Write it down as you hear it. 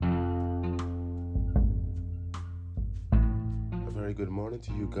very good morning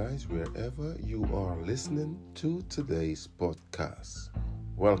to you guys, wherever you are listening to today's podcast.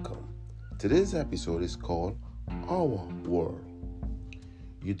 Welcome. Today's episode is called Our World.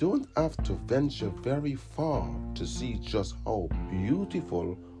 You don't have to venture very far to see just how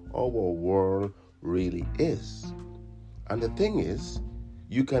beautiful our world really is. And the thing is,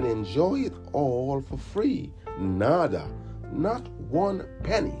 you can enjoy it all for free. Nada, not one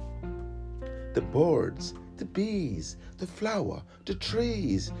penny. The birds, the bees, the flower, the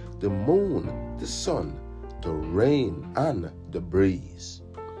trees, the moon, the sun, the rain, and the breeze.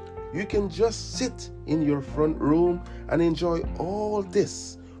 You can just sit in your front room and enjoy all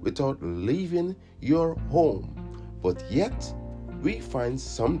this without leaving your home. But yet, we find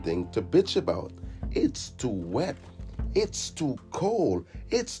something to bitch about. It's too wet. It's too cold.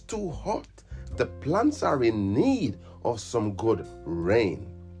 It's too hot. The plants are in need of some good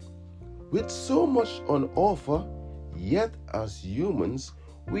rain. With so much on offer, yet as humans,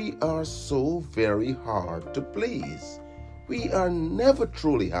 we are so very hard to please. We are never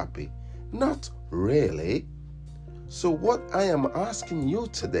truly happy. Not really. So what I am asking you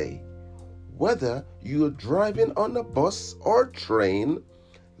today, whether you're driving on a bus or train,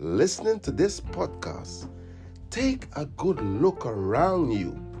 listening to this podcast, take a good look around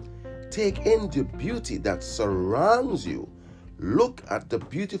you. Take in the beauty that surrounds you. Look at the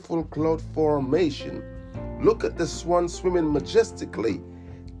beautiful cloud formation. Look at the swan swimming majestically.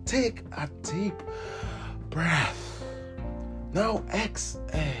 Take a deep breath. Now exhale.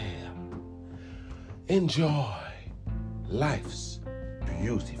 Enjoy. Life's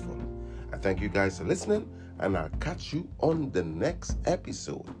beautiful. I thank you guys for listening, and I'll catch you on the next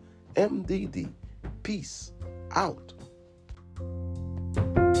episode. MDD. Peace out.